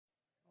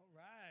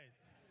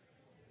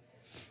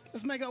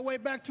Let's make our way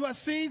back to our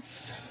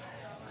seats.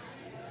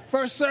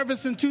 First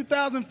service in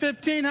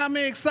 2015. How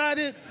many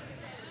excited?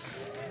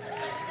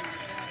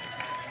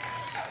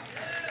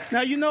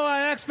 Now, you know I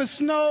asked for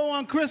snow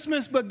on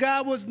Christmas, but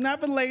God was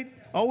never late,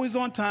 always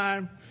on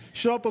time.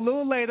 Showed up a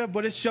little later,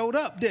 but it showed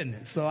up, didn't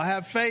it? So I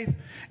have faith,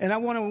 and I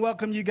want to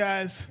welcome you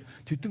guys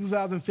to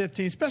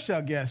 2015.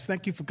 Special guests,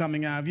 thank you for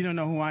coming out. If you don't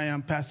know who I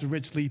am, Pastor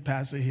Rich Lee,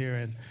 pastor here,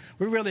 and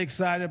we're really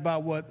excited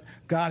about what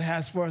God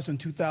has for us in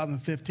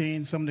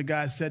 2015. Some of the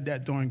guys said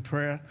that during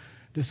prayer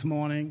this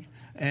morning,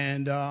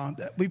 and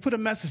we put a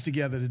message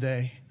together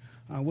today.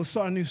 We'll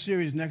start a new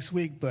series next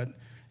week, but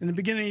in the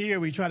beginning of the year,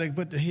 we try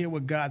to hear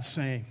what God's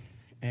saying,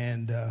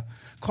 and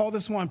call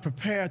this one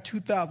Prepare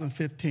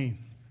 2015.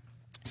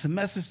 It's a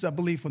message, I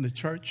believe, from the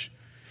church.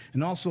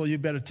 And also, you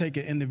better take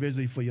it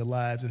individually for your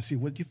lives and see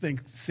what you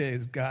think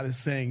says God is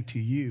saying to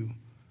you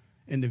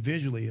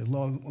individually,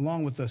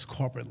 along with us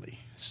corporately.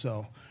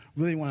 So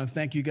really want to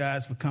thank you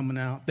guys for coming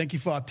out. Thank you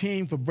for our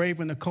team for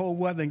braving the cold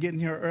weather and getting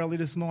here early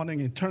this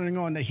morning and turning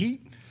on the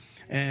heat.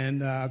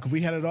 And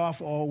we had it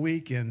off all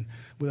week, and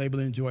we were able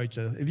to enjoy each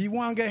other. If you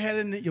want to get ahead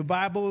in your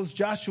Bibles,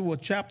 Joshua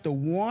chapter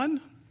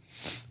 1.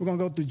 We're going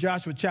to go through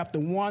Joshua chapter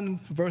 1,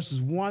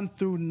 verses 1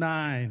 through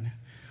 9.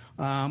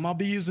 I'll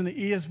be using the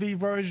ESV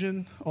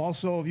version.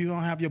 Also, if you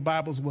don't have your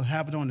Bibles, we'll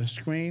have it on the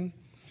screen.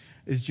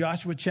 It's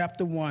Joshua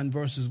chapter 1,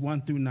 verses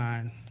 1 through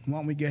 9. Why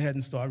don't we go ahead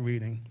and start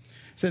reading?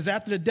 It says,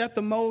 after the death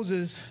of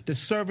Moses, the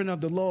servant of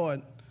the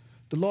Lord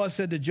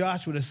said to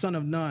Joshua, the son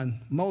of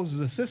Nun, Moses'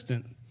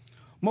 assistant,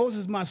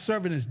 Moses, my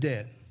servant, is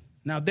dead.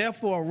 Now,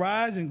 therefore,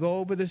 arise and go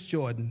over this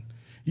Jordan,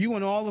 you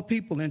and all the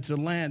people, into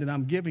the land that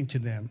I'm giving to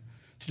them,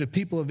 to the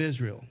people of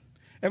Israel.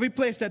 Every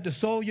place that the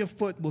sole of your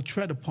foot will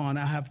tread upon,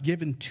 I have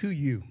given to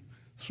you.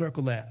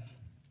 Circle that.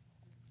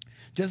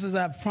 Just as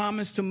I've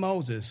promised to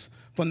Moses,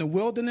 from the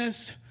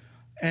wilderness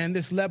and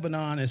this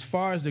Lebanon, as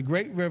far as the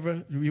great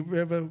river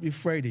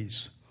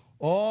Euphrates,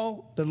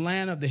 all the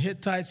land of the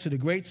Hittites to the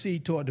great sea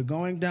toward the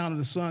going down of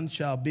the sun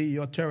shall be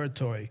your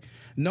territory.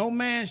 No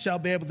man shall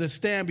be able to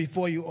stand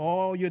before you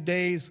all your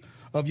days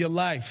of your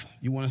life.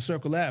 You want to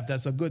circle that?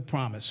 That's a good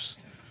promise.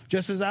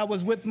 Just as I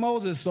was with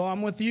Moses, so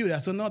I'm with you.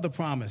 That's another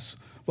promise.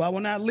 For I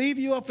will not leave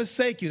you or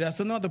forsake you. That's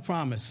another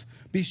promise.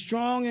 Be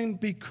strong and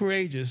be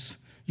courageous.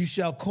 You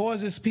shall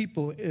cause this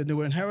people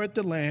to inherit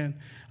the land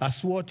I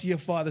swore to your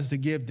fathers to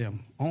give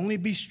them. Only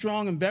be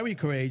strong and very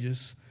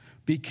courageous.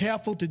 Be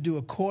careful to do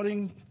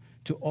according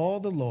to all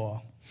the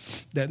law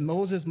that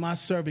Moses, my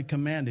servant,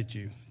 commanded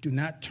you. Do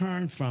not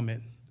turn from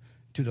it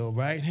to the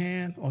right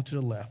hand or to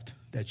the left,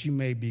 that you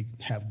may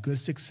have good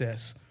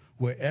success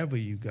wherever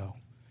you go.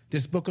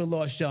 This book of the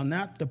law shall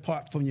not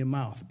depart from your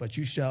mouth, but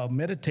you shall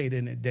meditate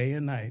in it day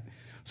and night,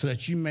 so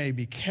that you may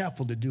be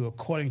careful to do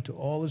according to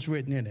all that's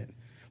written in it.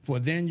 For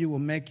then you will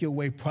make your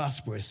way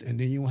prosperous, and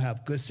then you will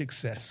have good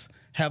success.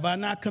 Have I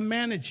not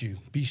commanded you?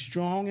 Be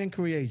strong and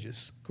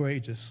courageous.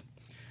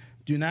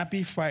 Do not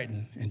be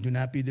frightened, and do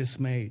not be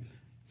dismayed.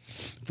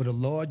 For the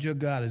Lord your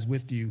God is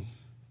with you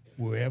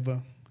wherever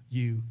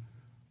you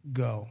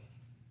go.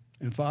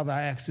 And Father,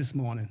 I ask this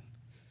morning,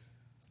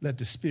 let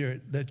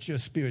your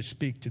spirit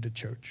speak to the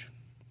church.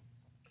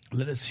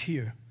 Let us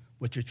hear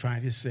what you're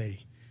trying to say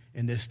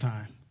in this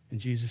time. In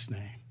Jesus'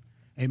 name,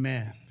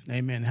 amen.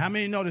 Amen. How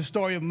many know the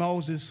story of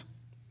Moses?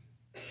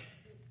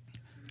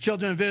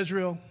 Children of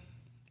Israel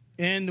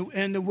in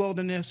the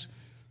wilderness,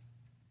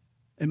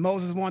 and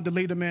Moses wanted to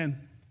lead them in.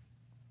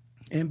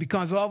 And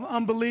because of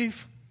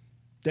unbelief,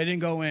 they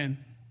didn't go in.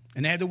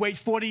 And they had to wait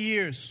 40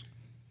 years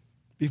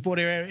before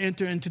they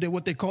enter into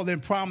what they call their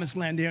promised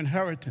land, their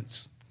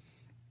inheritance.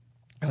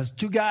 There's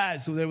two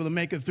guys who they were able to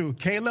make it through,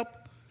 Caleb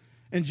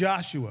and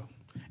Joshua.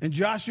 And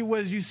Joshua,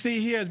 as you see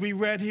here, as we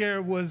read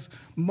here, was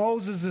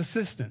Moses'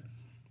 assistant.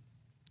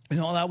 And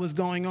all that was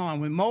going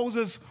on. When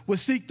Moses would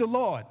seek the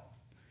Lord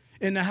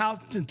in the house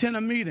to attend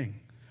a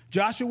meeting,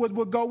 Joshua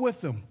would go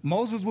with them.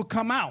 Moses would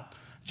come out.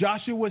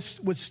 Joshua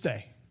would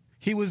stay.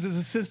 He was his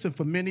assistant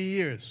for many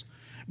years.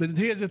 But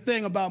here's the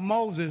thing about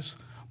Moses.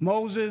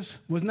 Moses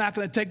was not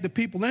going to take the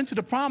people into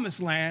the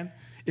promised land.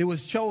 It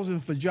was chosen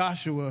for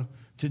Joshua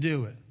to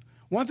do it.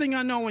 One thing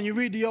I know when you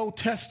read the Old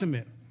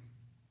Testament,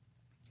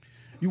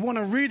 you want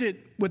to read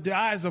it with the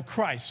eyes of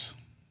Christ.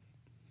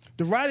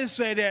 The writers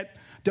say that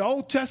the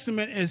Old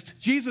Testament is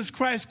Jesus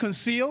Christ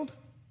concealed,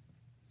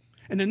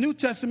 and the New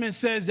Testament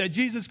says that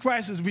Jesus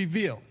Christ is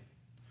revealed.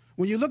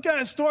 When you look at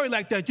a story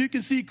like that, you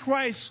can see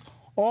Christ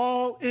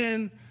all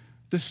in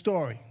the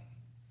story.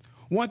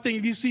 One thing,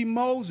 if you see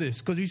Moses,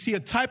 because you see a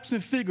types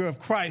and figure of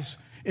Christ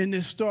in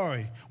this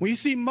story. When you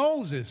see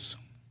Moses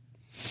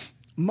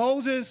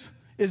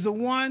is the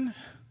one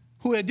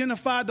who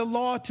identified the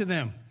law to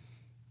them.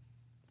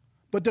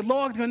 But the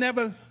law can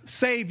never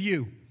save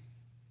you.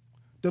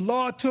 The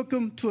law took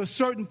him to a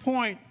certain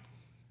point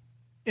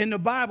in the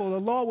Bible. The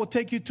law will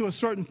take you to a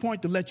certain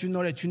point to let you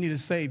know that you need a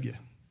Savior.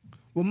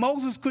 Well,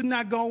 Moses could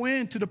not go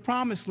into the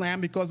promised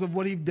land because of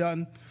what he'd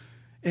done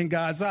in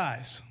God's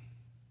eyes.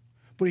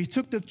 But he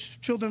took the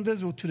children of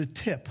Israel to the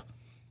tip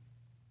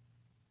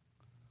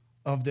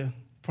of the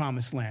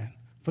promised land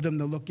for them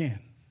to look in.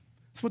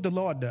 That's what the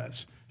Lord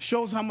does.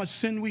 Shows how much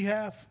sin we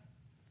have.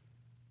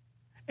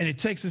 And it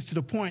takes us to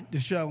the point to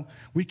show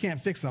we can't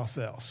fix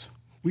ourselves.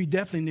 We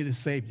definitely need a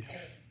Savior.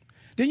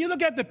 Then you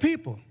look at the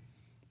people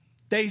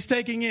that he's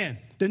taking in.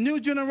 The new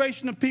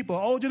generation of people.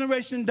 Old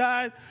generation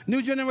died.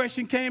 New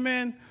generation came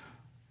in.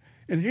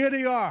 And here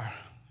they are.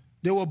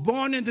 They were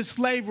born into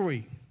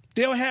slavery.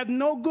 They have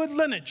no good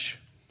lineage.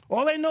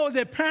 All they know is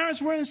their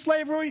parents were in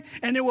slavery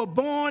and they were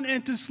born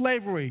into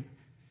slavery.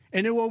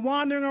 And they were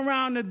wandering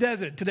around the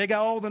desert till they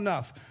got old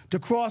enough to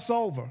cross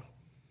over.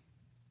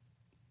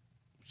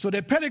 So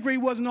their pedigree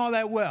wasn't all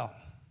that well.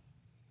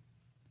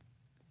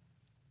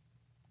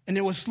 And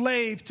they were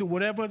slaves to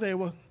whatever they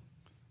were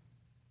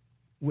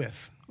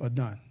with or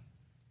done.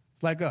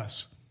 Like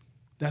us.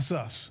 That's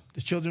us.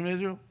 The children of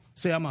Israel,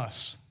 say, I'm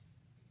us.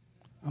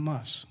 I'm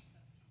us.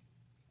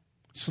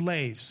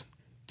 Slaves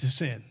to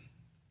sin.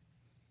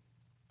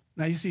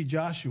 Now you see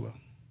Joshua.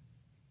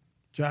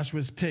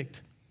 Joshua's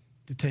picked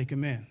to take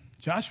him in.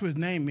 Joshua's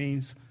name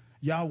means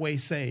Yahweh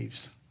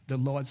saves, the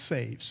Lord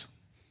saves,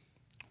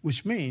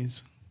 which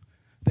means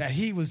that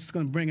he was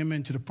going to bring him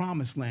into the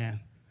promised land,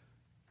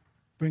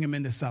 bring him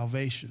into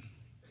salvation.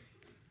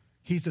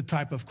 He's the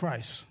type of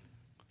Christ,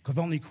 because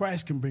only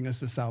Christ can bring us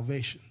to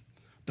salvation.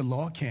 The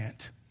law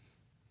can't,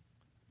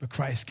 but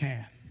Christ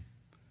can.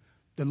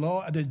 The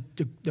law,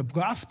 the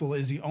gospel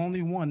is the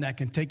only one that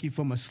can take you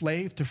from a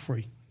slave to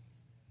free.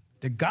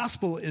 The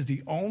gospel is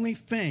the only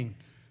thing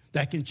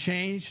that can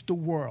change the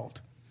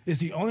world. It's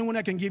the only one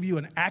that can give you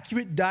an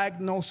accurate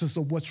diagnosis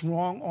of what's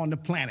wrong on the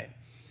planet.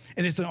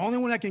 And it's the only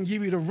one that can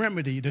give you the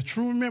remedy, the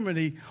true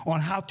remedy on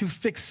how to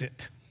fix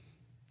it.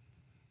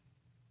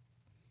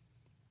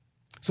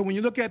 So when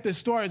you look at this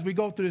story, as we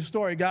go through the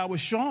story, God was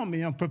showing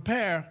me and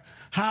prepare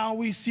how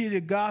we see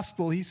the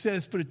gospel. He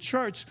says for the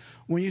church,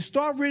 when you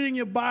start reading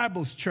your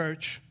Bibles,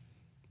 church,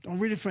 don't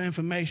read it for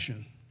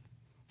information.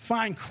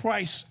 Find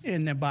Christ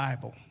in the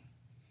Bible.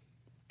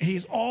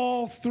 He's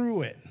all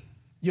through it.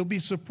 You'll be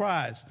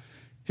surprised.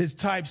 His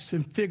types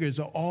and figures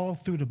are all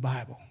through the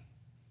Bible.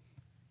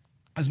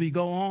 As we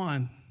go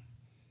on,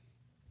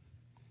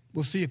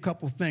 we'll see a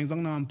couple things.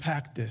 I'm going to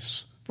unpack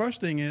this. First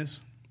thing is,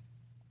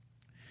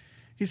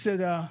 he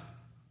said,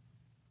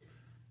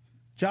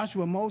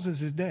 Joshua,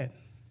 Moses is dead.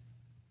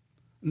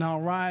 Now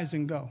rise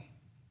and go.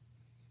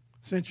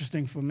 It's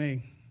interesting for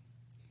me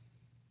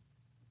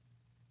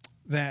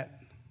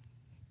that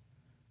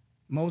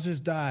Moses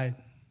died,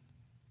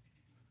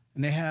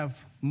 and they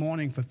have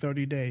mourning for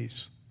 30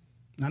 days.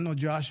 And I know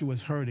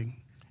Joshua's hurting,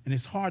 and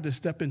it's hard to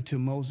step into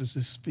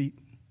Moses' feet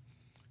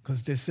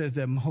because it says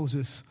that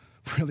Moses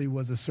really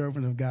was a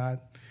servant of God,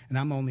 and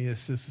I'm only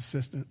his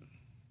assistant.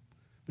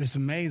 But it's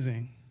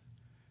amazing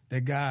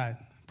that God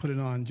put it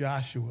on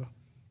Joshua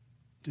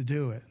to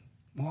do it.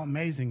 More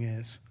amazing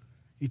is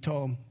he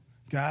told them,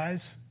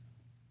 guys,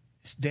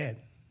 it's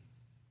dead.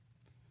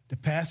 The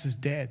past is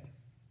dead.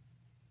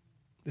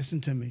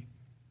 Listen to me.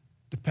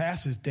 The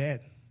past is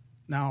dead.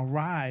 Now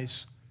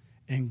arise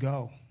and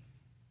go.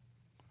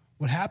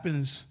 What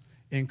happens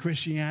in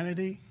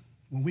Christianity,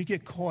 when we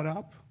get caught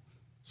up,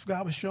 that's what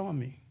God was showing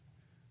me.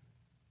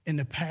 In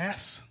the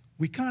past,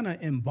 we kind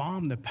of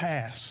embalm the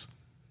past.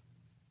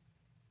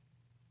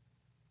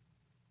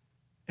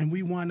 And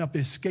we wind up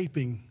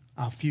escaping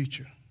our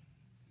future.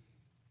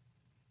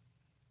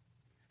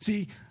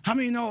 See, how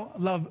many know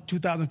love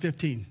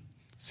 2015?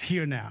 It's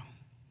here now.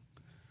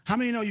 How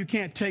many know you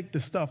can't take the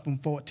stuff from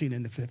 14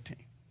 into 15?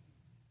 In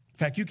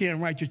fact, you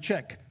can't write your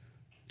check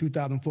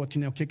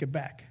 2014, they'll kick it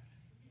back.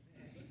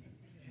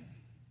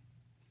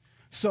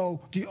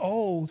 So the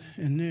old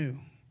and new,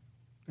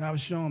 God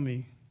was showing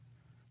me,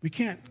 we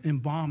can't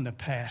embalm the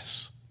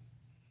past.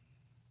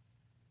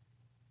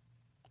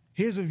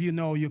 Here's if you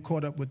know you're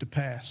caught up with the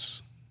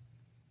past,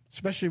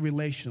 especially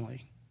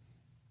relationally.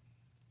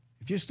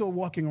 If you're still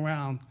walking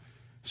around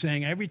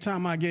saying, every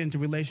time I get into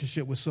a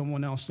relationship with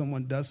someone else,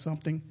 someone does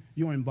something,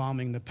 you're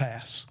embalming the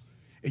past,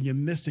 and you're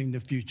missing the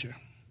future.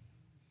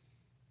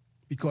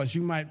 Because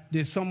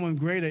there's someone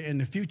greater in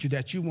the future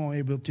that you won't be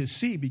able to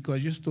see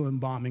because you're still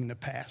embalming the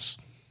past.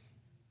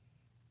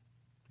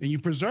 And you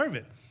preserve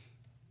it.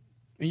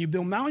 And you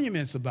build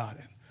monuments about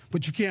it.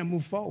 But you can't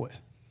move forward.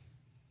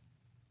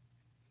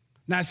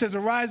 Now it says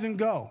arise and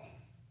go.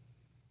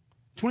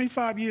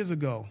 25 years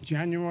ago,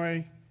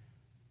 July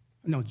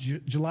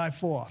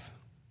 4th,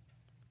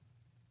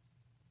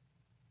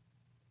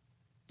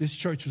 this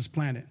church was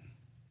planted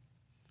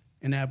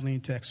in Abilene,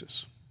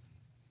 Texas.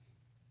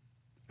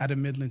 Out of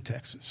Midland,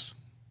 Texas.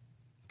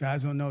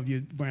 Guys don't know if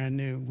you're brand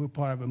new. We're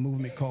part of a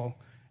movement called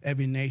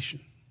Every Nation.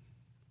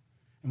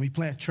 And we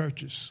plant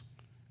churches.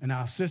 And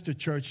our sister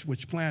church,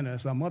 which planted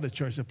us, our mother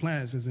church that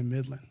planted us, is in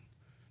Midland.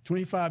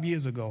 25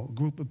 years ago, a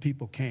group of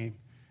people came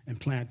and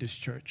planted this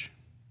church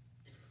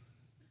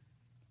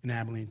in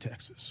Abilene,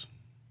 Texas.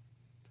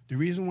 The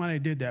reason why they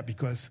did that,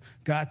 because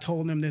God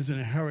told them there's an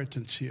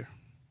inheritance here,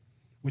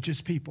 which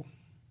is people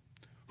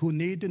who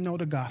need to know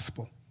the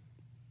gospel.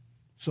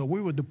 So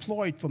we were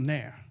deployed from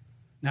there.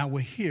 Now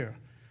we're here.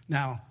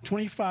 Now,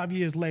 25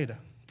 years later,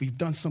 we've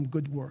done some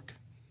good work.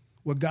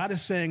 What God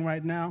is saying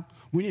right now,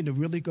 we need to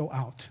really go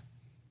out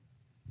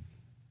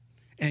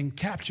and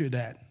capture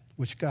that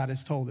which God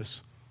has told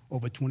us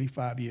over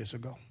 25 years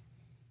ago.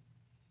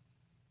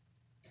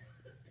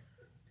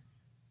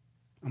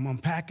 I'm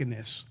unpacking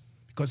this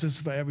because this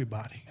is for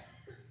everybody.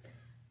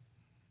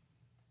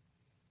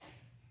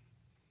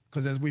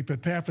 Because as we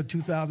prepare for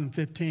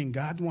 2015,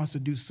 God wants to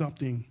do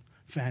something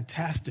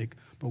fantastic,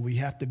 but we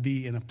have to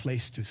be in a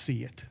place to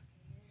see it.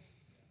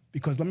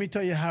 Because let me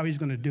tell you how he's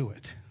going to do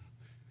it.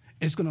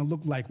 It's going to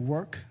look like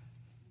work.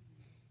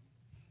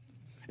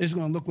 It's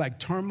going to look like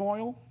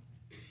turmoil.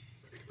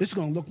 It's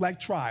going to look like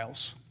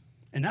trials.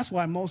 And that's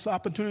why most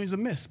opportunities are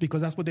missed,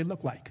 because that's what they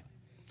look like.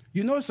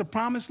 You notice the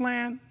promised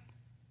land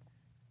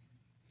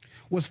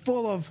was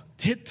full of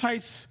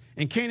Hittites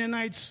and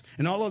Canaanites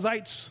and all those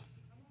ites.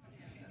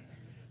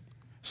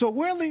 So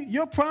really,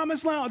 your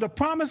promised land or the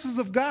promises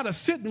of God are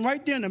sitting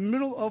right there in the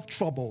middle of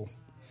trouble.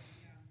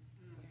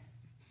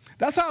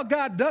 That's how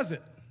God does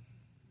it.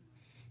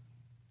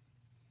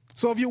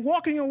 So if you're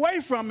walking away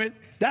from it,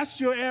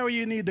 that's your area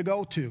you need to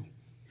go to,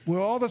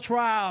 where all the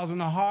trials and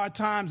the hard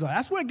times are.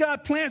 That's where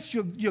God plants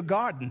your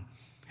garden,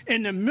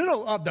 in the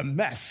middle of the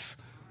mess.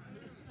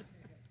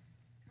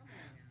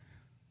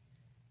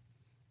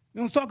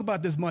 We don't talk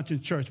about this much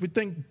in church. We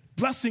think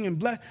blessing and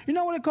bless. You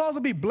know what it calls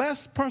to be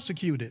blessed?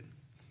 Persecuted.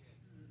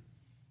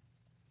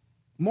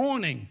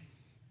 Mourning.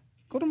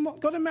 Go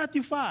to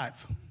Matthew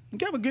 5.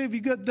 God will give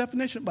you a good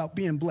definition about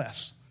being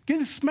blessed.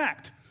 Getting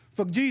smacked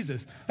for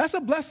Jesus. That's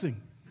a blessing.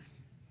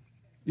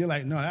 You're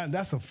like, no,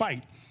 that's a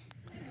fight.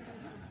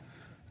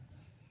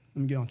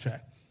 Let me get on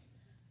track.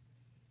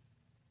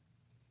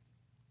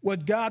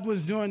 What God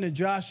was doing to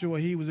Joshua,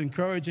 he was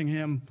encouraging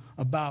him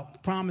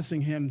about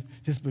promising him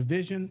his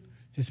provision,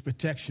 his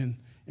protection,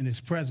 and his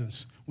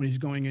presence when he's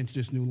going into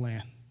this new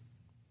land.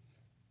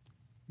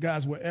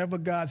 Guys, wherever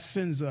God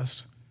sends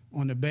us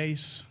on the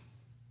base,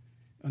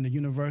 on the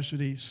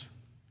universities,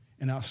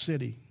 in our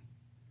city,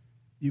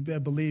 you better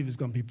believe it's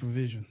going to be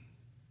provision,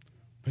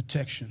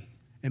 protection,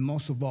 and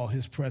most of all,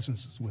 his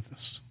presence is with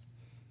us.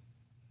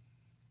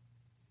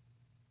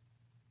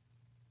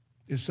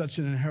 There's such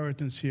an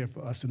inheritance here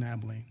for us in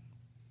Abilene.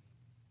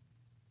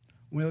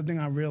 One other thing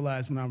I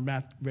realized when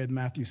I read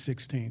Matthew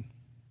 16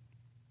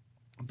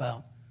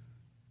 about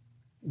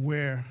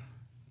where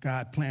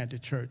God planted the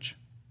church,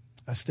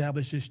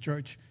 established his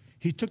church,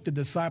 he took the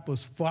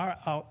disciples far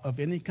out of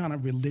any kind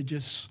of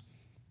religious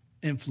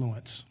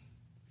influence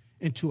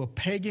into a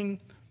pagan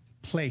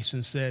place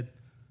and said,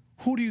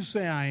 who do you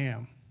say I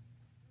am?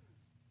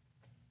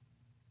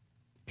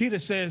 Peter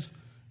says,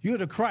 you're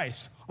the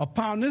Christ.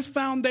 Upon this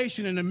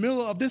foundation in the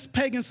middle of this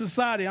pagan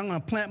society, I'm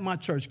going to plant my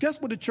church. Guess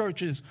what the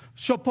church is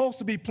supposed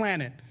to be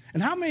planted?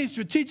 And how many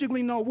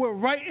strategically know we're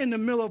right in the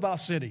middle of our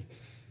city?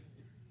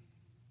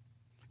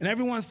 And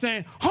everyone's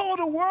saying, oh,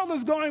 the world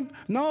is going.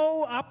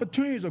 No,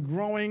 opportunities are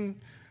growing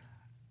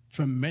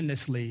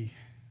tremendously.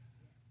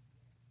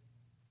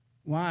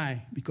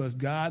 Why? Because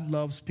God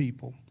loves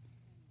people.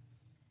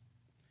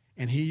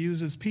 And he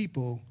uses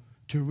people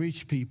to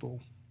reach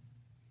people.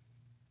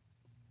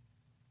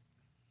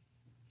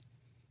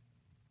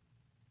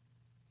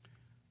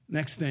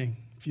 Next thing,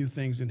 a few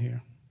things in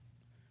here.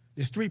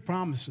 There's 3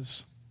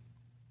 promises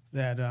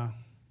that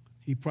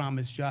he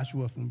promised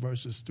Joshua from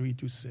verses 3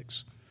 through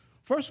 6.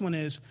 First one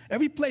is,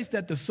 every place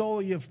that the sole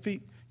of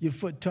your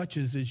foot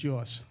touches is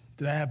yours,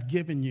 that I have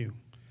given you.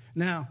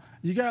 Now,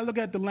 you got to look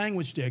at the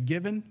language there.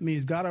 Given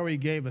means God already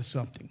gave us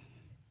something.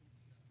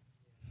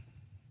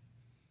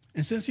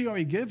 And since he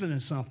already given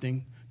us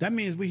something, that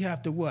means we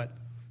have to what?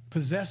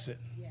 Possess it.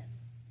 Yes.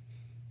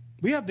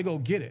 We have to go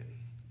get it.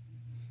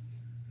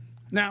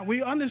 Now,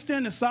 we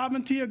understand the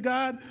sovereignty of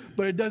God,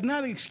 but it does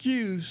not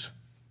excuse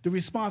the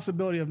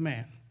responsibility of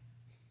man.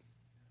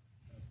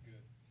 That's good.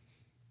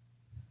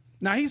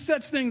 Now, he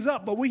sets things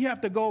up, but we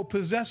have to go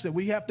possess it.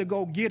 We have to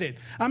go get it.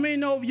 I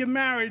mean, if you're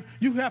married,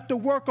 you have to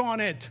work on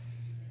it.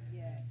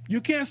 Yes.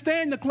 You can't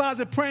stay in the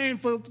closet praying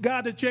for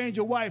God to change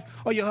your wife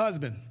or your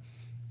husband.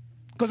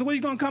 Because when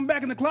you're going to come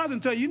back in the closet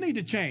and tell you need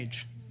to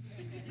change.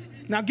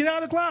 Now, get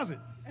out of the closet.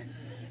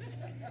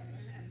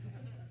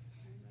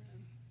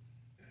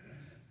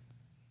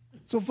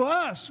 So for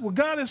us, what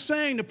God is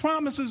saying, the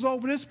promise is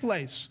over this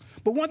place.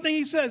 But one thing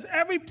he says,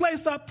 every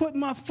place I put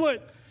my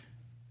foot,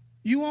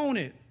 you own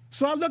it.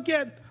 So I look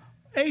at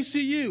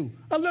ACU.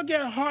 I look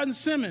at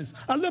Hardin-Simmons.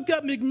 I look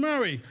at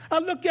McMurray. I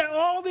look at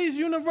all these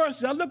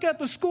universities. I look at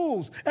the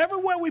schools.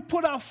 Everywhere we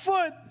put our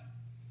foot,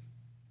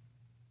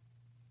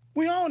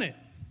 we own it.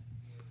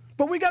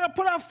 But we got to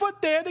put our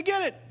foot there to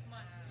get it.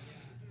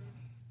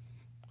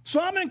 So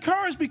I'm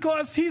encouraged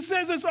because he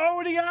says it's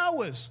already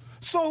ours.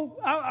 So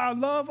I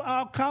love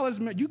our college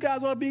men. You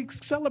guys ought to be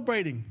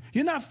celebrating.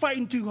 You're not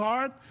fighting too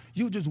hard.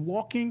 You're just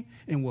walking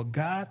in what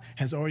God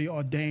has already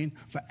ordained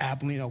for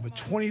Abilene over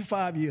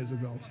 25 years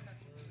ago.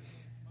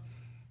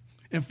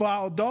 And for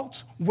our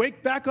adults,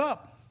 wake back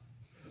up.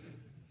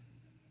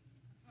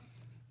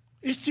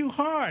 It's too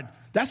hard.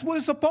 That's what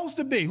it's supposed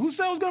to be. Who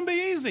said it was going to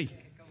be easy?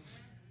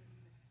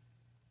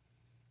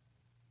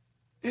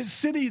 It's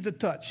cities to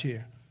touch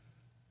here.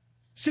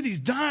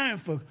 City's dying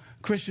for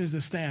Christians to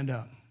stand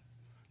up.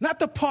 Not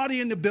to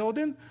party in the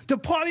building, to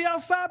party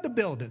outside the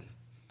building.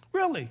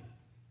 Really.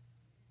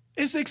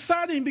 It's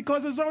exciting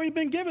because it's already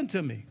been given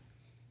to me.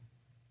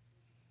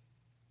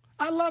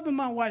 I love when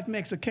my wife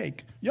makes a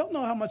cake. Y'all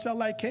know how much I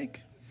like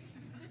cake.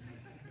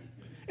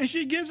 And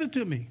she gives it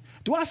to me.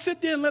 Do I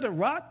sit there and let it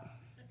rot?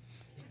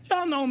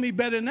 Y'all know me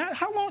better than that.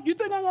 How long? You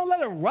think I'm going to let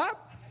it rot?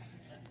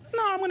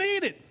 No, I'm going to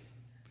eat it.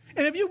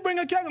 And if you bring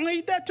a cake, I'm going to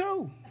eat that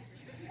too.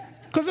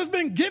 Because it's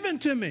been given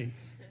to me.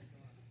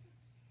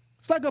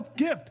 It's like a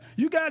gift.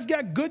 You guys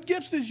got good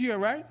gifts this year,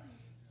 right?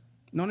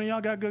 None of y'all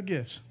got good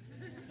gifts.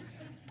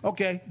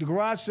 Okay, the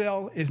garage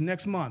sale is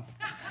next month.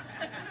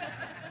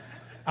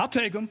 I'll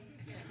take them.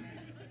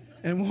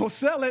 And we'll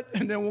sell it,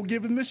 and then we'll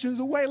give admissions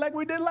away like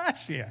we did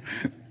last year.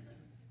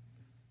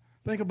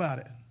 Think about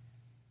it.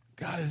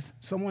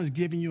 Someone's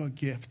giving you a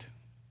gift.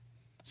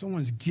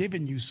 Someone's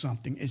giving you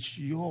something. It's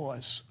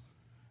yours.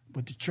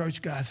 But the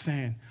church guy's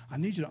saying, I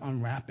need you to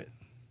unwrap it.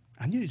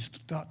 I need you to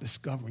start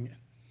discovering it.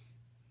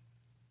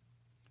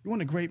 You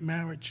want a great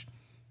marriage?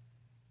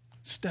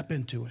 Step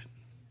into it.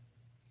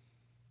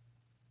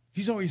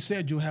 He's already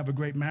said you'll have a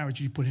great marriage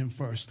if you put him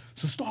first.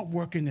 So start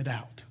working it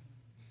out.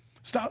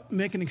 Stop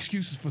making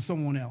excuses for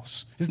someone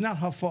else. It's not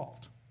her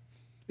fault.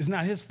 It's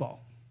not his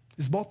fault.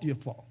 It's both of your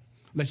fault,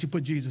 unless you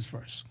put Jesus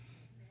first.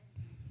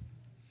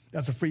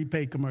 That's a free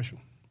paid commercial.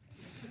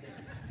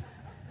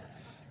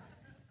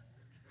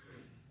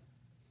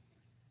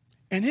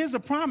 And here's a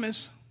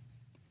promise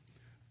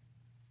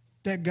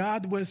that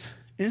God was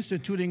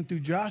instituting through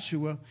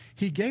Joshua.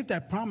 He gave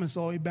that promise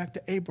all the way back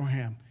to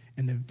Abraham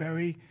in the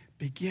very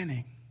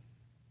beginning.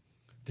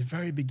 The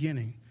very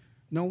beginning.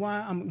 Know why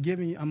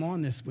I'm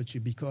on this with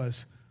you?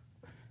 Because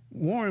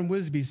Warren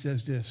Wisby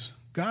says this: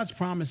 God's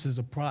promises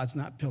are prods,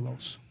 not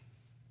pillows.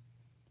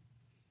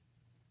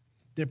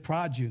 They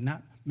prod you,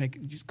 not make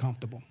you just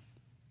comfortable.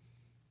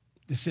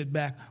 To sit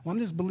back. Well, I'm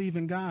just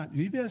believing God.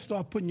 You better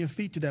start putting your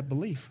feet to that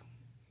belief.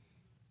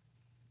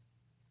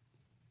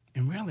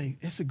 And really,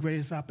 it's the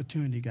greatest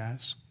opportunity,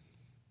 guys.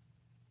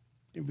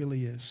 It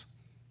really is.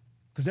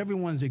 Because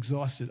everyone's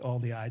exhausted all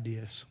the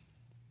ideas.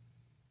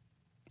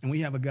 And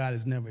we have a God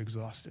that's never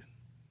exhausted.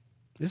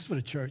 This is for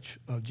the Church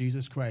of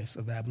Jesus Christ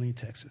of Abilene,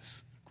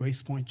 Texas.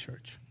 Grace Point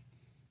Church.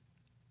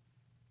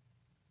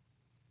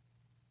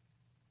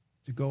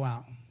 To go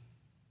out.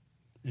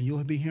 And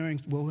you'll be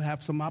hearing, we'll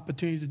have some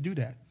opportunities to do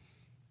that.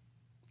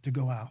 To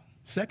go out.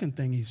 Second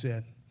thing he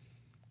said,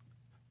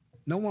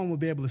 no one will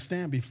be able to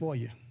stand before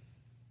you.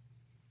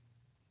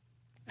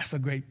 That's a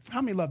great,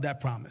 how many love that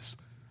promise?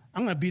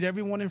 I'm going to beat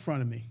everyone in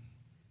front of me.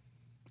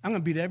 I'm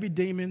going to beat every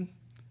demon,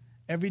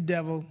 every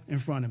devil in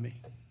front of me.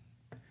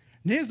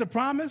 And here's the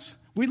promise.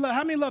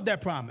 How many love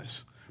that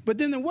promise? But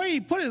then the way he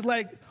put it is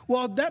like,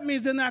 well, that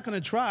means they're not going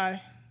to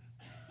try.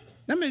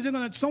 That means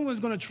someone's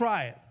going to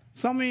try it.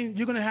 That means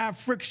you're going to have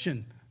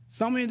friction.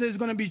 That means there's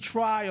going to be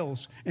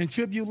trials and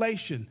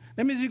tribulation.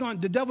 That means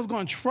the devil's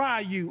going to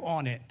try you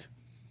on it.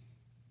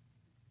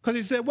 Because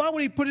he said, why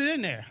would he put it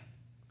in there?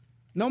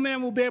 No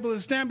man will be able to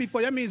stand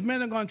before. That means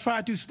men are going to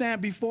try to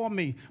stand before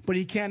me, but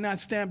he cannot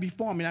stand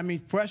before me. That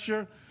means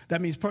pressure.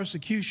 That means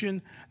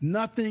persecution.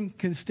 Nothing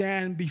can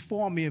stand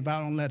before me if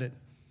I don't let it.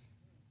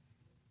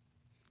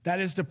 That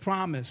is the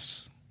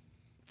promise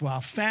for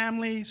our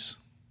families.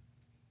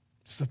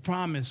 It's the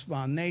promise for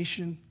our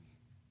nation.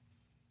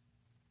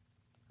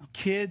 Our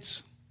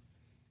kids.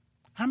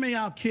 How many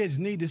of our kids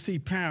need to see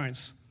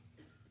parents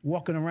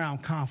walking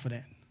around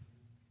confident?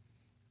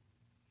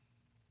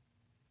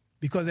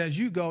 Because as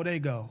you go, they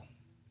go.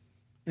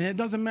 And it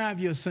doesn't matter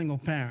if you're a single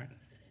parent.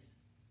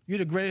 You're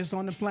the greatest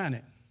on the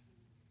planet.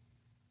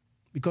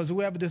 Because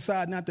whoever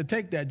decides not to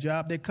take that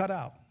job, they cut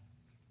out.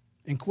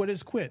 And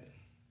quitters quit.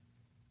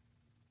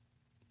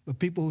 But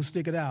people who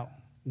stick it out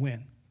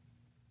win.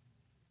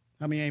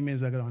 How many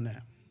amens I got on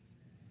that?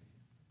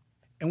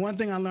 And one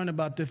thing I learned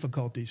about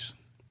difficulties,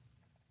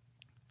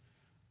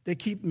 they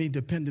keep me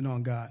dependent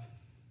on God.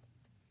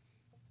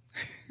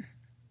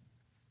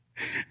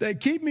 They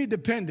keep me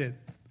dependent.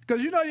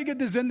 Because you get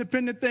this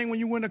independent thing when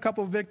you win a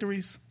couple of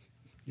victories.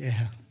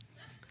 Yeah.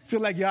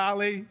 Feel like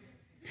Yahweh.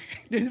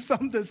 Then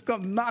something just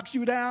knocks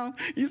you down.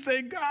 You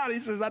say, God, he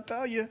says, I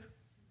tell you.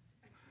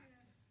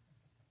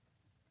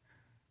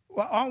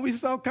 Well, aren't we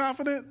so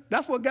confident?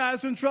 That's what got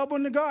us in trouble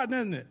in the garden,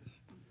 isn't it?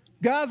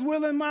 God's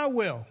will and my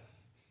will.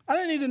 I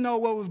didn't need to know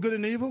what was good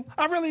and evil.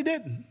 I really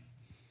didn't.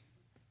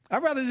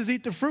 I'd rather just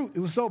eat the fruit. It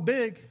was so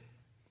big.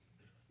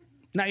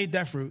 Not eat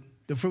that fruit,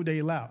 the fruit they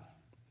allowed.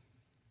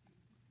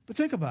 But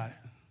think about it.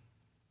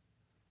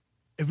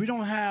 If we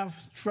don't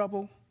have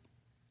trouble,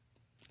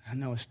 I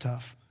know it's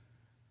tough,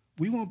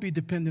 we won't be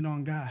dependent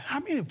on God. How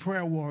many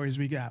prayer warriors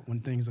we got when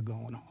things are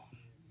going on?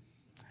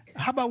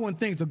 How about when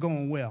things are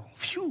going well?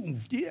 Phew,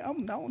 yeah, I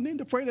don't need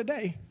to pray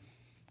today.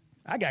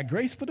 I got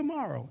grace for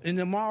tomorrow. And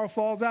tomorrow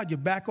falls out, you're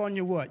back on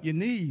your what? Your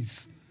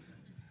knees.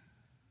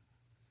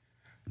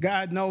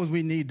 God knows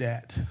we need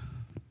that.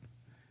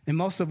 And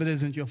most of it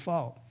isn't your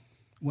fault.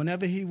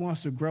 Whenever he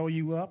wants to grow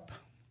you up,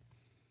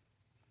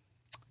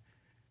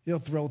 he'll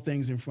throw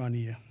things in front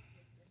of you.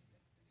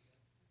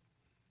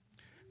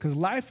 Because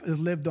life is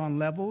lived on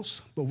levels,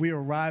 but we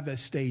arrive at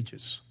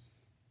stages.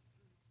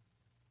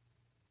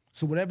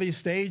 So whatever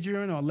stage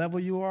you're in or level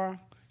you are,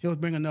 he'll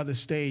bring another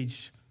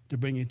stage to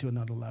bring you to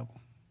another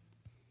level.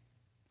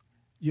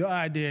 Your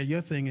idea,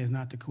 your thing is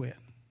not to quit.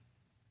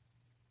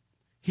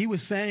 He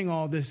was saying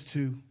all this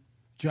to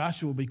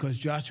Joshua because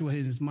Joshua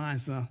in his mind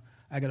said,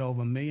 I got over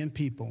 1 million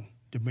people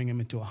to bring him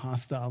into a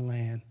hostile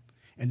land.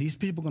 And these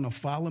people are going to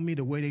follow me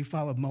the way they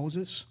followed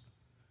Moses.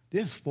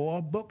 There's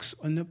 4 books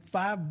and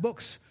 5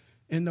 books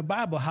in the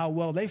Bible how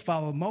well they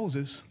followed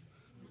Moses.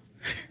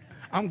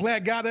 I'm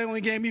glad God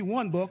only gave me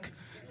 1 book.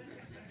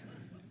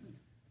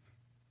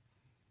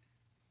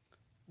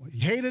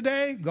 Hey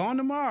today, gone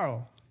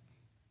tomorrow.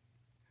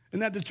 Isn't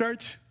that the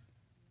church?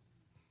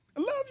 I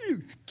love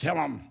you. Kill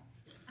him.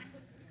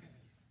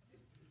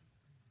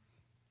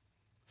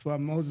 That's why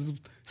Moses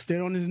stayed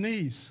on his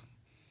knees.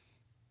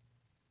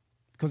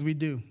 Because we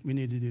do. We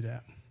need to do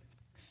that.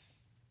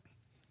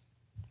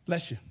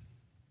 Bless you.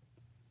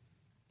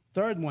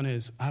 Third one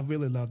is, I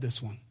really love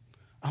this one.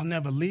 I'll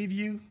never leave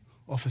you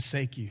or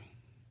forsake you.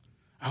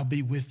 I'll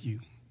be with you.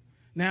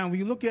 Now, when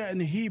you look at it in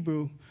the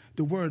Hebrew,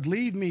 the word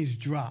leave means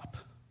drop.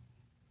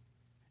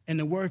 And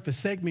the word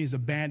forsake means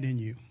abandon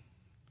you.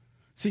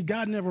 See,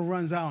 God never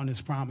runs out on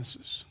his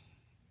promises.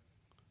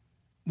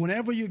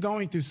 Whenever you're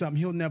going through something,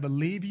 he'll never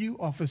leave you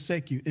or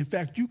forsake you. In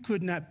fact, you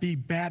could not be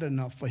bad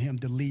enough for him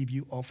to leave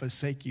you or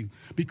forsake you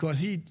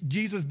because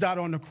Jesus died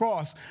on the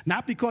cross,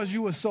 not because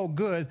you were so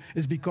good,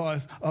 it's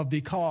because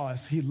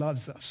he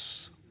loves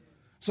us.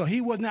 So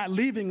he was not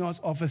leaving us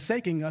or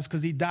forsaking us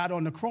because he died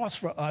on the cross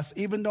for us,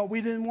 even though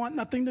we didn't want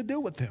nothing to do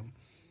with him.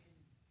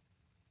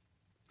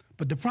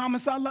 But the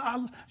promise,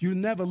 you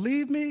never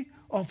leave me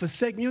or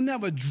forsake me. You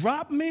never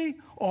drop me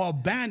or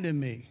abandon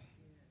me.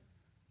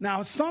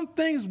 Now, some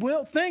things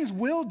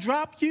will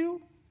drop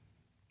you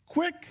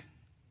quick.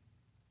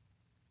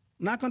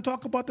 I'm not going to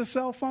talk about the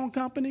cell phone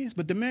companies,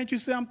 but the minute you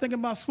say, I'm thinking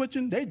about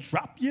switching, they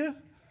drop you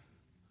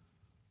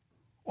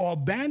or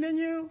abandon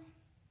you.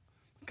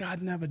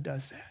 God never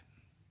does that.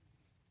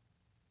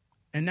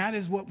 And that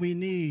is what we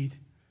need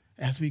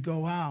as we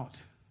go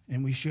out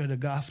and we share the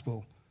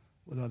gospel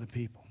with other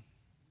people.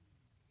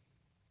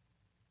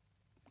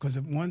 Because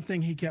if one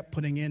thing he kept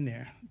putting in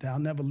there, that I'll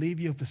never leave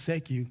you or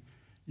forsake you,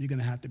 you're going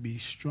to have to be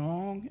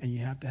strong and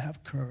you have to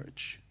have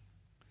courage.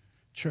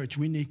 Church,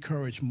 we need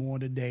courage more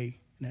today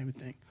and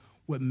everything.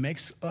 What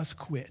makes us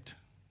quit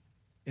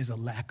is a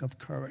lack of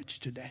courage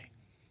today.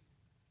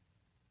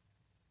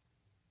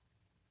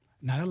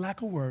 Not a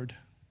lack of word,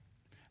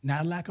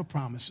 not a lack of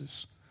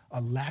promises,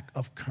 a lack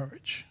of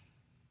courage.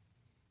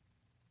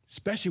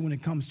 Especially when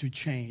it comes to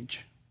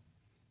change.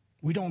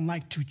 We don't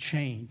like to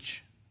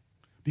change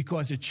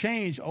because the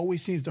change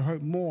always seems to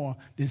hurt more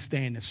than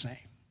staying the same.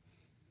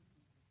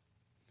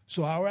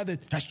 So I'd rather,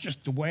 that's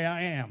just the way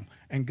I am.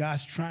 And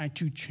God's trying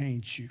to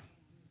change you.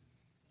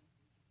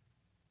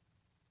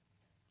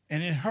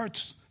 And it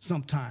hurts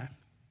sometimes.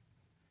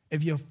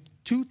 If your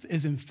tooth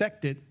is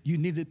infected, you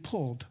need it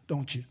pulled,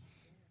 don't you?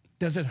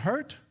 Does it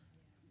hurt?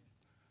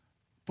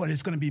 But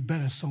it's going to be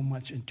better so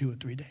much in 2 or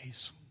 3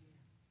 days.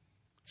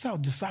 That's how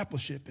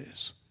discipleship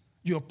is.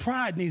 Your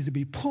pride needs to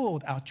be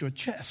pulled out your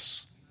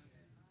chest.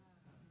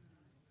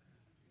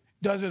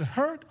 Does it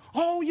hurt?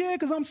 Oh, yeah,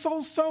 because I'm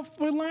so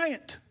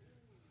self-reliant.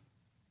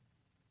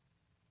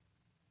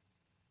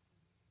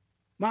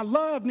 My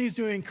love needs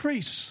to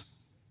increase.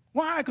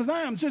 Why? Because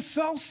I am just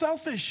so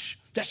selfish.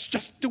 That's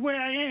just the way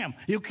I am.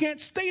 You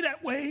can't stay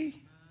that way.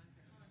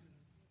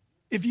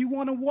 If you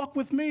want to walk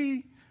with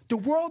me, the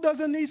world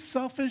doesn't need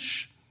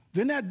selfish.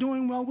 They're not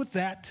doing well with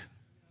that.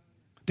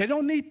 They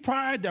don't need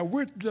pride that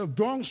we're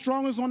the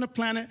strongest on the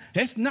planet.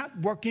 It's not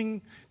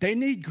working. They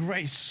need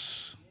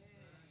grace.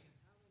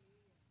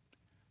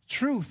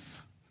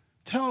 Truth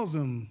tells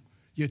them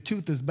your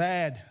tooth is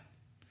bad.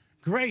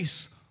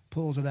 Grace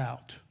pulls it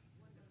out.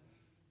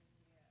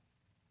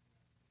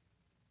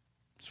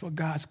 That's what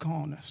God's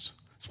calling us.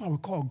 That's why we're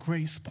called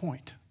Grace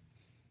Point.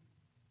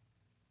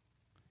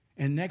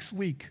 And next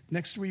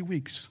 3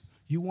 weeks,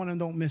 you want to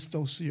don't miss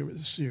those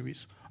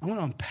series. I want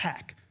to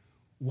unpack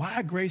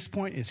why Grace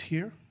Point is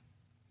here,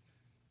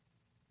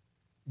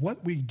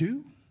 what we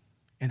do,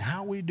 and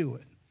how we do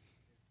it.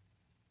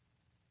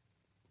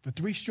 For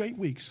 3 straight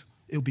weeks,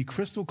 it'll be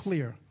crystal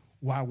clear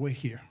why we're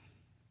here.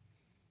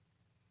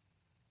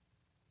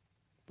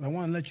 But I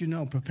want to let you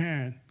know,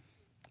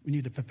 we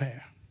need to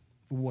prepare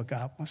for what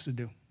God wants to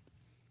do.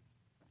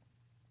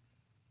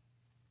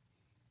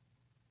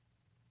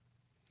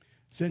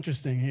 It's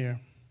interesting here.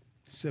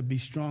 It said, be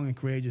strong and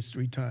courageous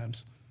 3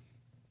 times,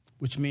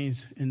 which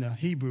means in the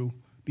Hebrew,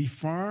 be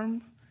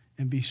firm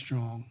and be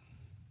strong.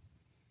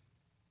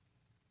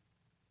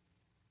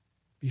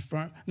 Be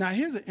firm. Now,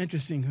 here's an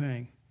interesting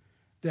thing,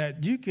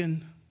 that you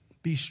can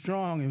be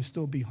strong and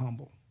still be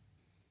humble.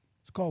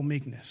 It's called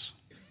meekness.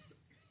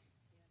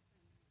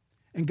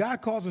 And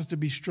God calls us to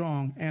be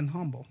strong and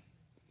humble.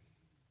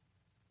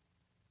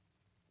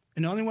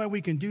 And the only way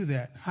we can do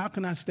that, how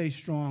can I stay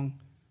strong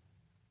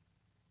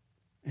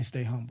and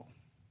stay humble?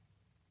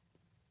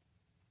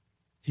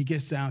 He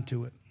gets down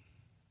to it.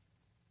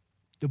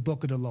 the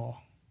book of the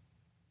law.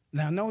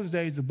 Now, in those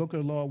days, the book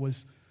of the law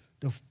was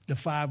the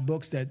 5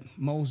 books that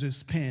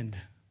Moses penned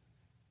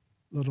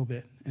a little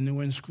bit, and they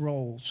were in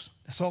scrolls.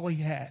 That's all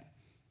he had.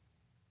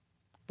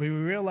 But we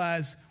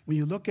realize when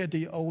you look at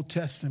the Old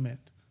Testament,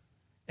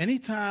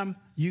 anytime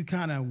you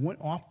kind of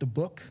went off the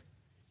book,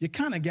 you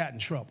kind of got in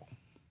trouble.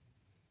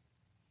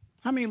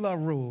 How many love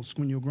rules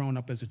when you were growing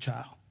up as a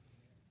child?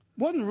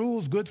 Wasn't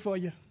rules good for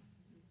you?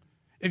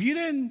 If you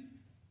didn't,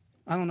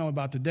 I don't know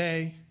about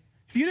today,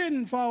 if you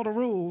didn't follow the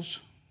rules,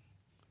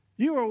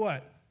 you were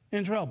what?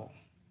 In trouble.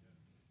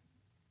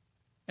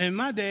 In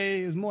my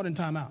day, it was more than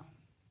time out.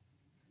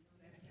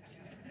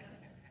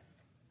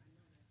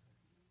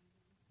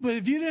 But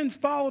if you didn't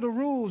follow the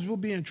rules, you'll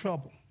be in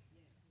trouble.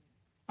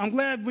 I'm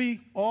glad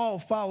we all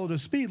follow the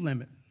speed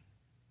limit.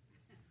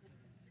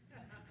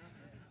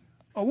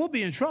 Or we'll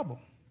be in trouble.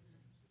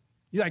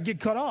 You like get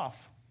cut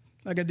off,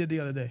 like I did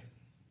the other day.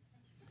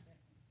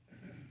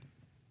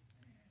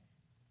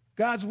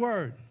 God's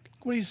word,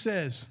 look what he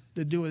says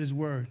to do with his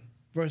word.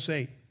 Verse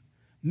 8,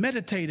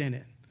 meditate in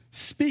it,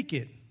 speak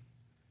it,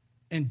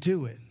 and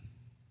do it.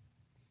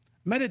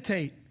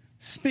 Meditate,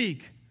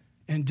 speak,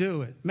 and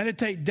do it.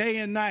 Meditate day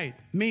and night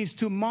means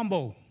to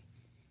mumble.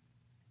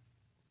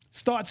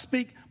 Start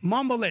speak,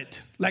 mumble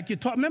it. Like you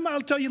talk. Remember I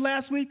told you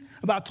last week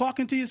about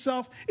talking to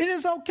yourself? It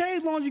is okay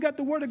as long as you got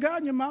the word of God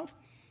in your mouth.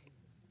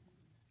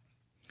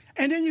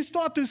 And then you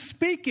start to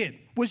speak it,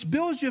 which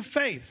builds your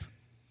faith.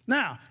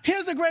 Now,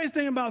 here's the greatest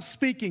thing about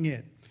speaking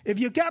it. If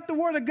you got the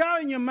word of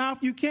God in your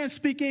mouth, you can't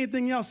speak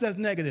anything else that's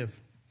negative.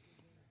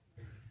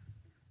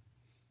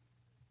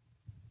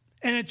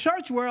 And in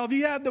church world, if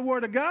you have the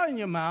word of God in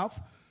your mouth,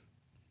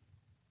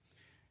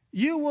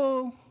 you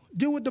will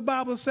do what the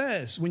Bible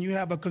says when you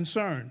have a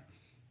concern.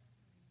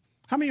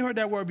 How many heard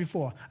that word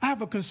before? I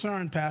have a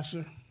concern,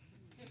 Pastor.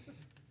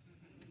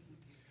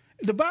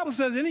 The Bible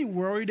says any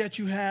worry that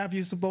you have,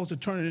 you're supposed to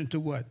turn it into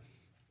what?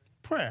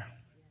 Prayer.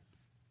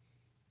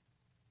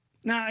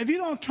 Now, if you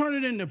don't turn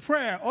it into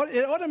prayer,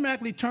 it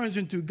automatically turns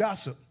into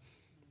gossip.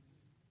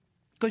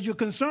 Because your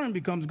concern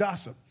becomes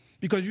gossip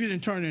because you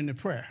didn't turn it into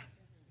prayer.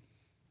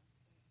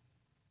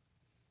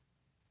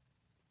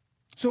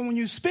 So when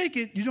you speak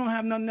it, you don't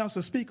have nothing else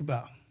to speak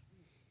about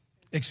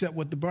except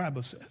what the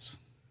Bible says.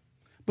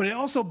 But it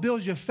also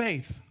builds your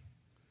faith.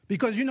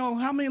 Because you know,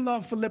 how many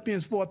love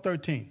Philippians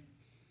 4:13?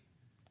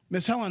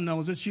 Miss Helen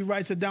knows it. She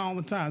writes it down all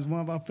the time. It's one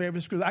of our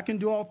favorite scriptures. I can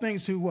do all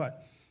things through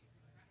what?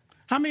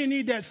 How many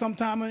need that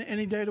sometime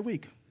any day of the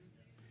week?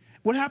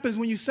 What happens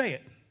when you say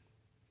it?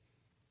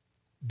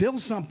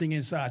 Build something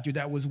inside you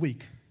that was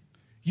weak.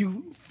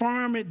 You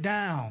firm it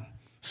down.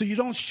 So you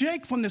don't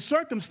shake from the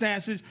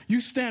circumstances.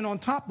 You stand on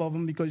top of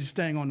them because you're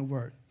staying on the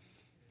word.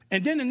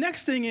 And then the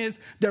next thing is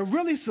to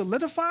really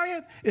solidify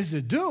it is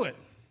to do it.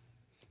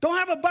 Don't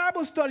have a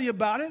Bible study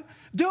about it.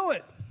 Do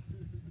it.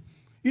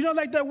 You know,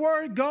 like that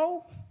word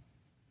go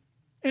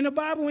in the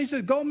Bible when he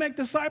says go make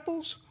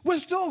disciples. We're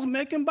still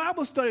making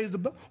Bible studies.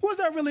 What does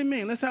that really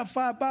mean? Let's have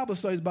 5 Bible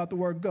studies about the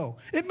word go.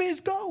 It means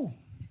go.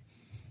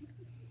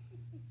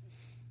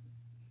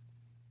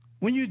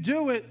 When you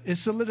do it, it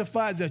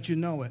solidifies that you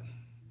know it.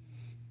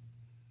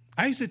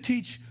 I used to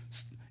teach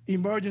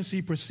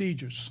emergency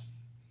procedures.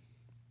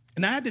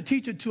 And I had to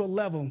teach it to a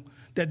level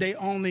that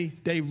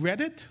they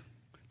read it,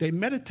 they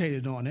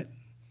meditated on it,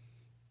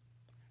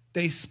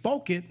 they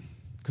spoke it,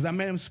 because I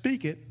made them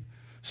speak it.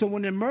 So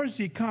when the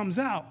emergency comes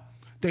out,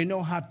 they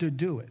know how to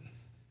do it.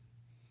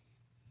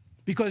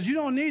 Because you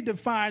don't need to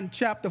find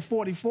chapter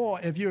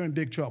 44 if you're in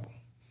big trouble.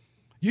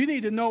 You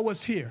need to know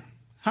what's here.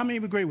 How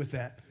many agree with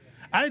that?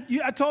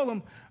 I told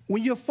them,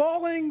 when you're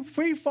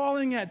free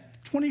falling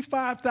at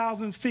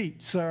 25,000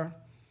 feet, sir,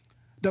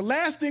 the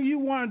last thing you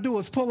want to do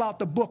is pull out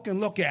the book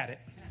and look at it.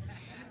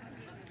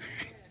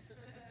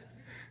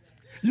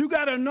 You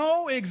got to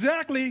know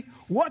exactly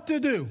what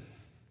to do.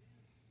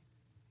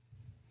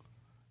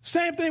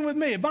 Same thing with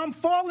me. If I'm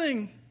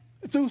falling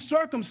through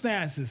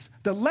circumstances,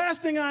 the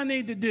last thing I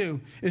need to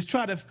do is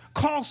try to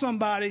call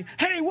somebody,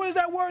 hey, what does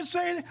that word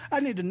say?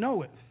 I need to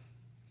know it.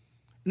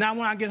 Now,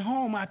 when I get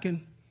home, I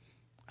can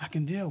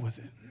deal with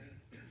it.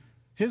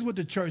 Here's what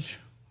the Church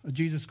of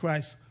Jesus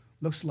Christ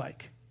looks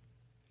like.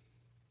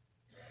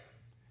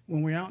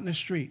 When we're out in the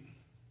street,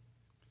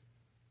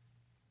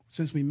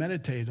 since we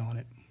meditated on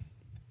it,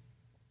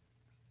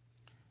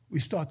 we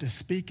start to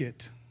speak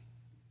it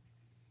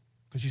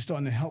because you're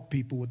starting to help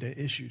people with their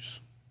issues.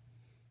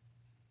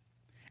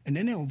 And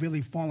then they'll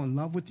really fall in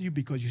love with you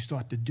because you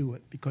start to do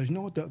it. Because you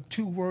know what the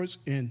 2 words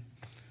in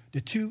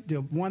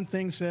the one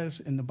thing says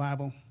in the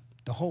Bible?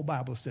 The whole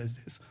Bible says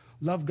this: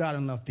 love God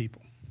and love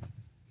people.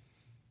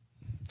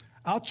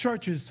 Our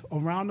churches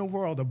around the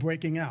world are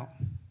breaking out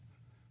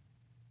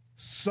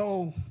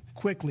so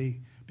quickly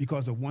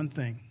because of one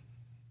thing: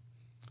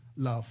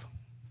 love.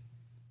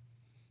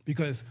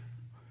 Because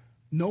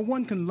no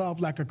one can love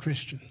like a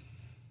Christian.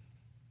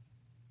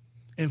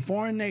 In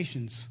foreign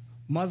nations,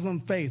 Muslim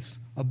faiths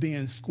are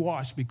being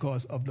squashed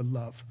because of the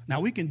love. Now,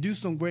 we can do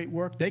some great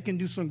work. They can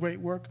do some great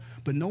work.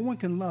 But no one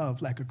can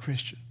love like a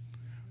Christian.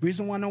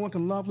 Reason why no one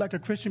can love like a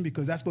Christian,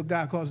 because that's what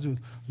God calls us to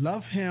do.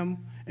 Love him,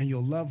 and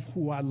you'll love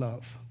who I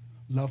love.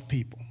 Love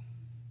people.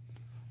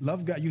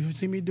 Love God. You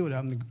see me do it.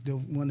 I'm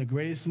one of the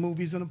greatest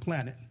movies on the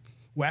planet.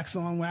 Wax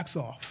on, wax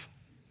off.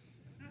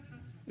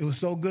 It was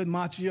so good,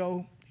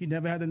 Machio, he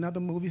never had another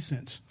movie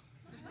since.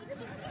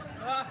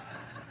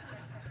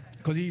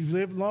 Because he's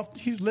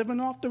living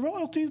off the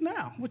royalties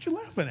now. What you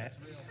laughing at?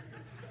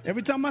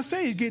 Every time I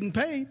say he's getting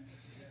paid.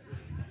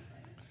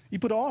 He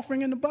put an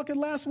offering in the bucket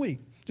last week.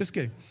 Just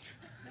kidding.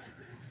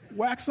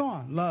 Wax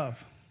on,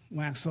 love.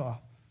 Wax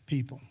off,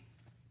 people.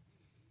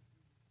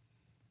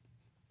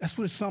 That's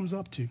what it sums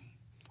up to.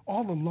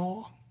 All the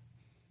law,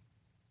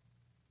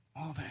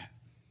 all that.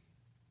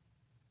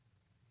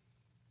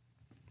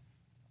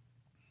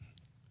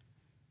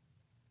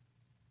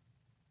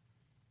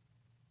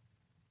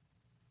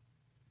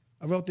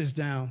 I wrote this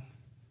down.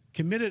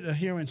 Committed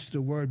adherence to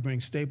the word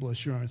brings stable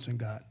assurance in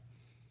God.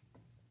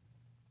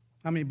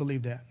 How many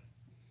believe that?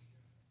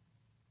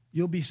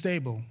 You'll be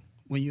stable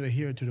when you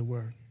adhere to the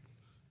word.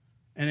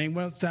 And then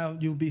once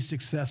out, you'll be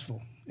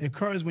successful. It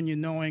occurs when you're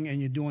knowing and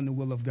you're doing the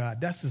will of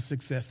God. That's the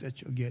success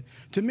that you'll get.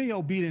 To me,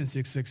 obedience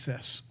is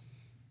success.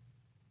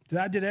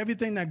 That I did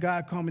everything that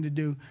God called me to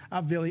do,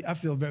 I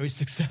feel very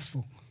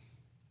successful.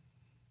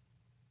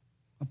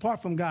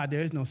 Apart from God,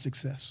 there is no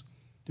success.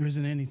 There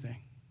isn't anything.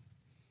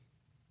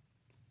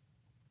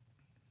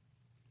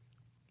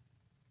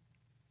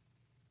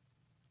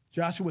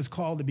 Joshua was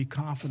called to be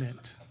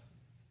confident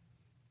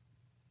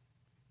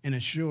and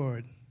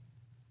assured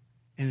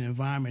in an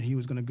environment he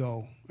was going to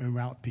go and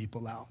rout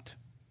people out.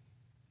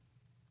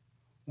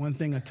 One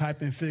thing, a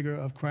type and figure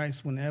of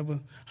Christ whenever.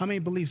 How many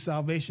believe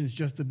salvation is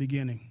just the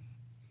beginning?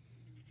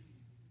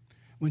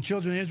 When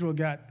children of Israel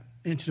got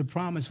into the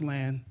promised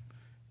land,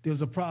 there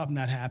was a problem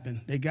that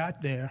happened. They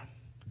got there,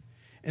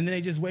 and then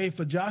they just waited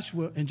for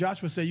Joshua, and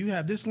Joshua said, you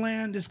have this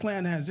land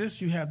has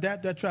this, you have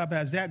that tribe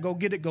has that, go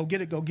get it, go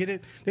get it, go get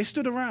it. They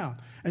stood around,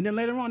 and then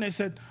later on they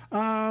said,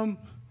 how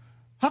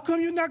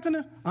come you're not going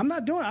to? I'm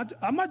not doing it.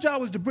 My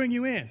job was to bring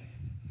you in.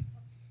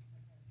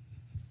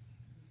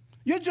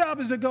 Your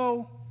job is to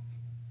go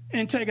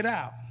and take it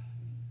out.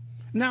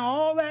 Now,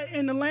 all that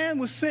in the land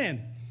was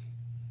sin.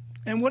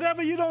 And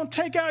whatever you don't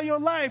take out of your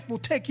life will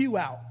take you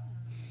out.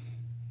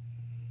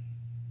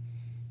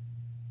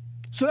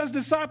 So that's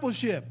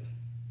discipleship.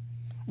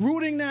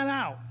 Rooting that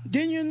out.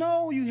 Didn't you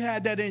know you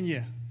had that in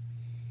you?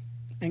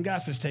 And God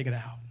says, take it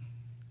out.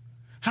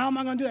 How am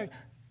I going to do that?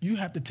 You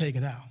have to take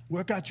it out.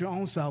 Work out your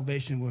own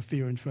salvation with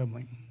fear and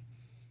trembling.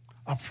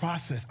 A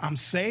process. I'm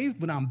saved,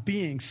 but I'm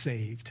being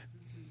saved.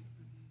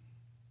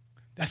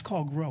 That's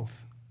called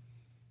growth.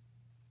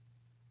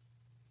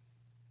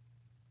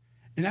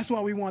 And that's why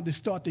we wanted to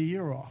start the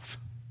year off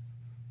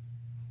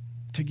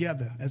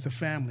together as a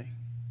family.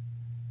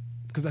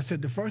 Because I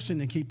said the first thing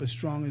to keep us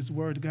strong is the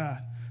Word of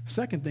God.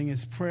 Second thing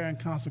is prayer and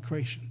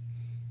consecration.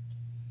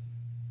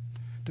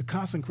 To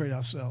consecrate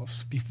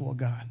ourselves before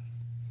God.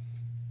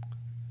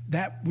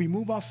 That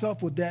remove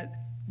ourselves with that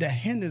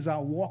hinders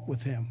our walk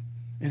with him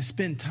and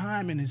spend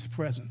time in his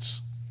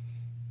presence.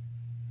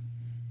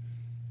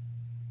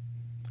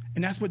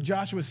 And that's what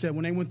Joshua said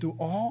when they went through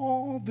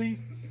all the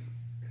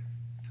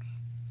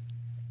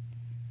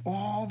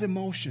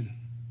motion.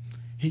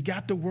 He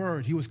got the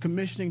word. He was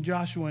commissioning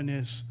Joshua in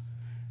this.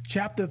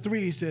 Chapter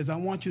 3 says, I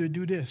want you to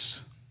do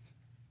this.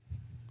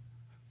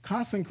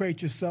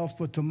 Consecrate yourself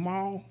for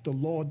tomorrow the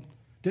Lord,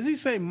 does he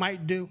say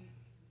might do?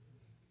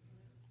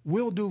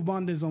 Will do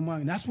abundance on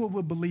money. That's what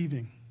we're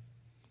believing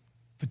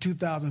for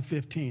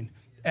 2015.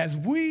 As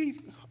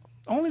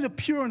only the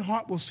pure in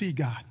heart will see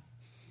God.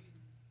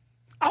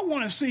 I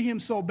want to see him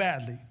so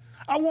badly.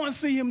 I want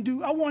him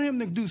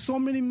to do so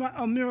many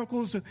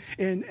miracles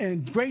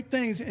and great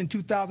things in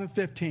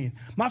 2015.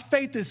 My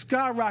faith is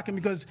skyrocketing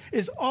because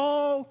it's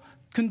all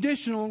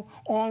conditional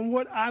on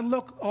what I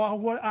look or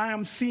what I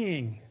am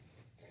seeing.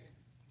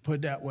 Put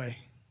it that way.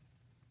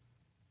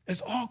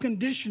 It's all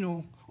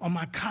conditional on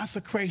my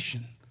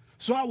consecration.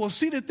 So I will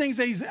see the things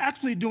that he's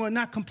actually doing,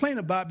 not complain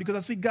about, because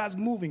I see God's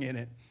moving in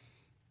it.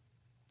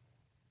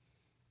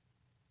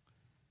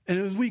 And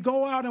as we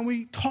go out and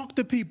we talk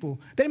to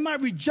people, they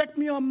might reject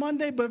me on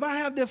Monday, but if I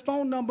have their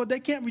phone number, they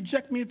can't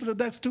reject me for the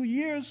next 2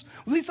 years.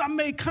 At least I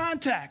made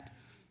contact.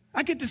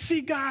 I get to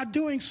see God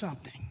doing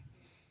something.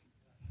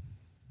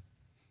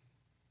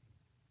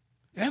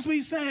 That's what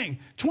he's saying.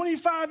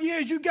 25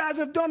 years, you guys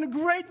have done a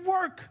great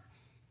work.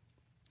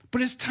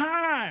 But it's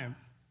time.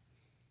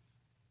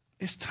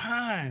 It's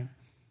time,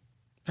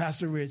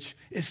 Pastor Rich.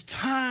 It's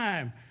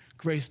time,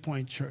 Grace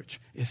Point Church.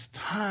 It's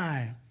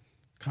time,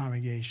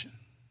 congregation,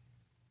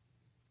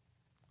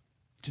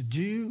 to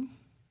do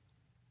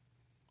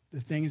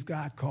the things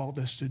God called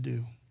us to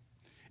do.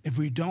 If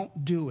we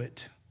don't do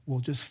it, we'll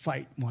just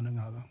fight one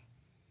another.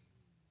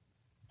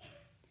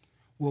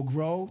 We'll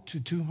grow to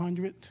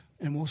 200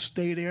 and we'll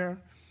stay there,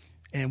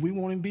 and we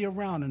won't even be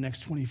around the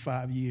next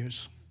 25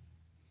 years.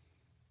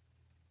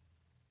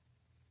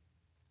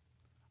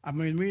 I've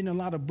been reading a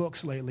lot of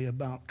books lately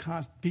about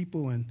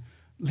people and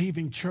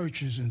leaving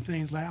churches and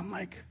things like that. I'm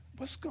like,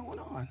 what's going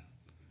on?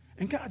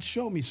 And God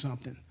showed me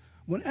something.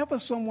 Whenever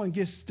someone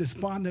gets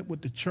despondent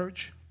with the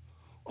church,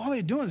 all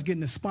they're doing is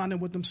getting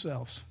despondent with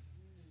themselves.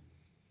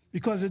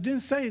 Because it didn't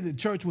say the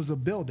church was a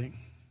building.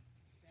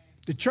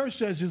 The church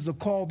says it's the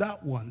called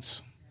out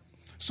ones.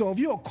 So if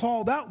you're a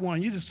called out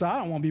one, you just say, I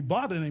don't want to be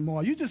bothered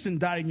anymore. You're just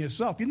indicting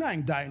yourself. You're not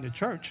indicting the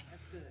church.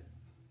 That's good.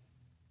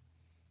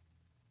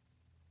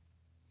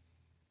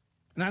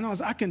 And I know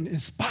I can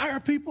inspire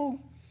people,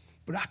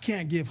 but I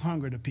can't give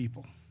hunger to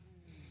people.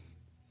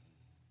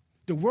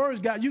 The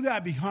word's got, you got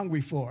to be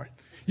hungry for it.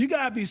 You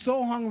got to be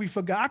so hungry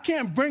for God. I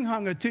can't bring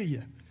hunger to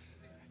you.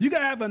 You got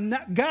to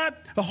have God,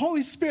 the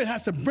Holy Spirit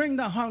has to bring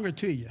the hunger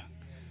to you.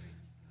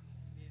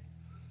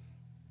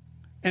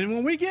 And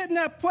when we get in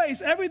that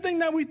place, everything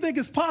that we think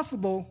is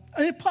possible,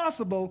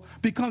 impossible,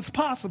 becomes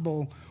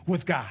possible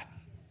with God.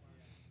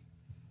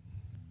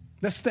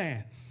 Let's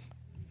stand.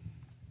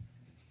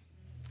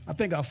 I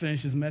think I'll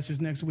finish this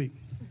message next week.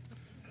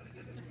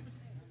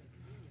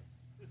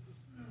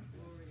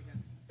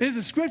 It's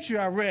a scripture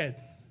I read.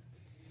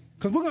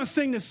 Because we're going to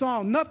sing this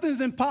song.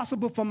 Nothing's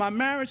impossible for my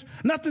marriage.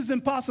 Nothing's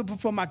impossible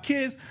for my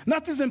kids.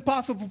 Nothing's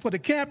impossible for the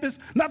campus.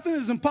 Nothing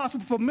is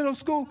impossible for middle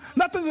school.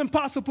 Nothing's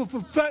impossible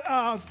for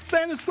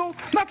standard school.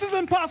 Nothing's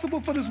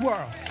impossible for this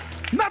world.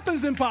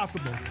 Nothing's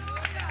impossible.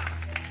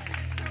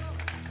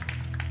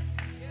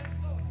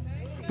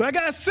 But I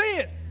got to see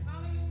it.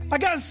 I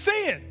got to see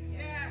it.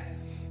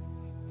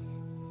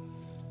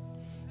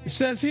 It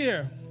says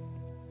here,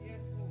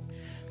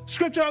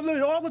 scripture I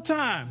read all the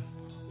time.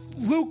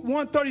 Luke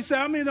 1:37,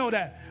 how many know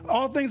that?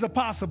 All things are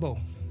possible.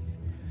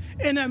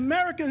 In the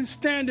American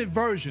Standard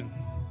Version,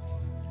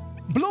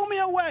 blew me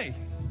away.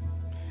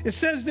 It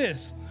says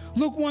this,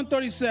 Luke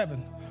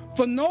 1:37,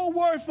 for no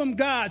word from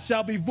God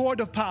shall be void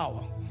of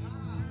power.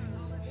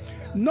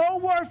 No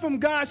word from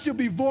God shall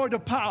be void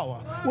of power.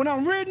 When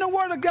I'm reading the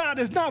word of God,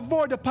 it's not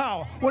void of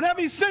power.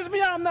 Whenever he sends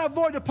me out, I'm not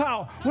void of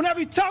power.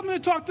 Whenever he tells me to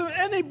talk to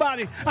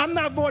anybody, I'm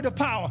not void of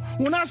power.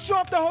 When I show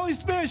up, the Holy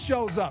Spirit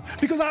shows up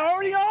because I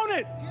already own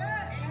it.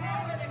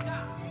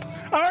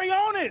 I already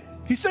own it.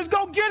 He says,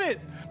 go get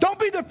it. Don't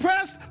be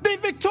depressed. Be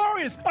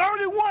victorious. I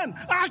already won.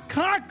 I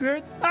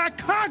conquered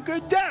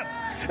death.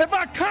 If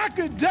I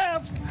conquered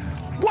death,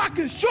 what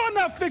can sure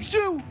enough fix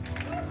you?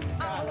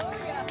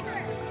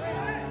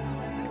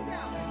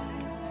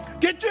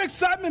 Get your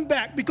excitement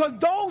back because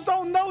those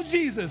don't know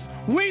Jesus.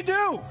 We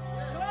do.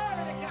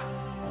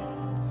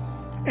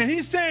 And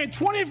he's saying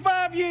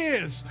 25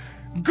 years.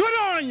 Good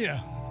on you.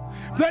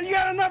 But you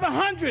got another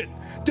 100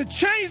 to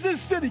change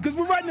this city because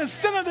we're right in the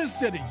center of this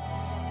city.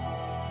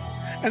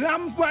 And I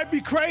might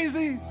be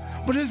crazy,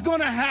 but it's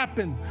going to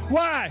happen.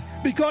 Why?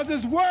 Because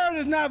his word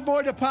is not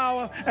void of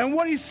power, and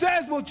what he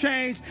says will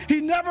change.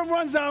 He never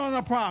runs out on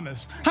a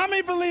promise. How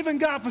many believe in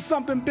God for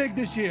something big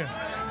this year?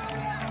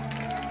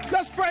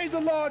 Let's praise the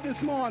Lord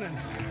this morning.